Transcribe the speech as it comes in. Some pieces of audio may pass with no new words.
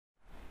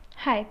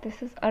Hi,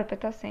 this is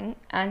Arpita Singh,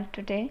 and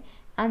today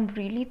I'm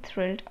really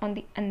thrilled on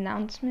the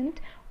announcement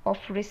of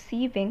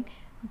receiving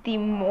the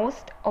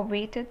most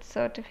awaited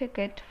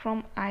certificate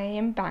from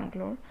IIM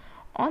Bangalore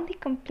on the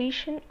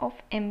completion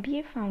of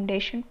MBA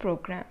Foundation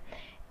Program.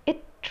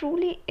 It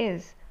truly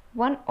is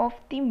one of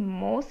the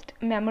most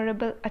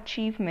memorable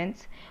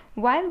achievements.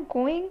 While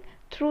going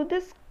through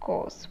this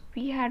course,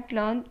 we had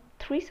learned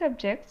three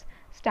subjects: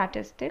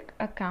 statistics,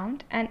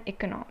 account, and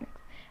economics,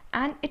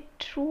 and it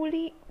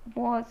truly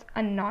was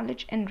a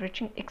knowledge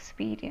enriching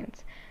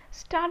experience,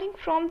 starting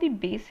from the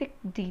basic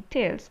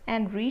details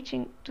and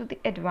reaching to the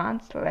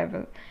advanced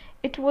level.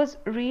 It was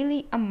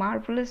really a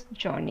marvelous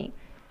journey.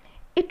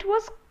 It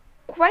was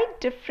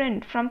quite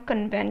different from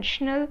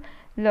conventional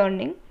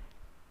learning,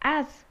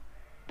 as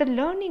the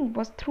learning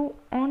was through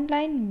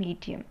online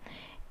medium.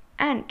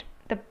 And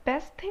the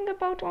best thing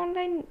about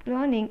online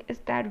learning is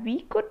that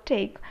we could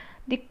take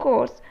the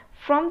course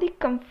from the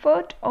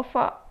comfort of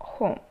our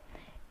home.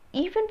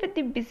 Even with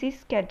the busy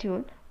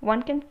schedule,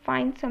 one can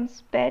find some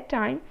spare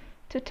time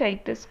to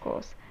take this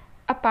course.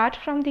 Apart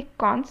from the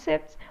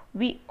concepts,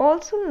 we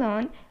also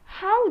learn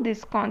how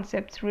these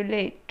concepts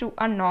relate to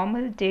our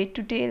normal day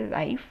to day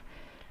life.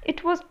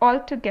 It was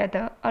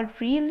altogether a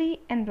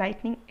really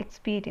enlightening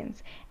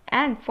experience,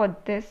 and for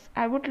this,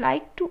 I would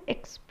like to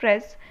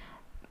express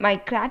my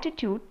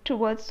gratitude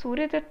towards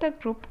Suryadatta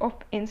Group of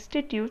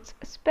Institutes'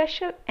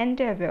 special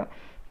endeavor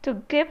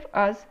to give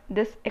us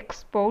this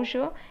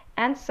exposure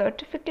and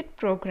certificate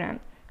program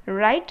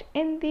right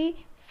in the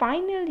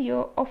final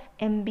year of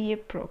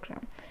MBA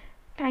program.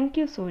 Thank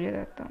you,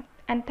 Suryadatta,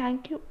 and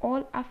thank you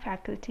all our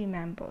faculty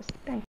members. Thank you.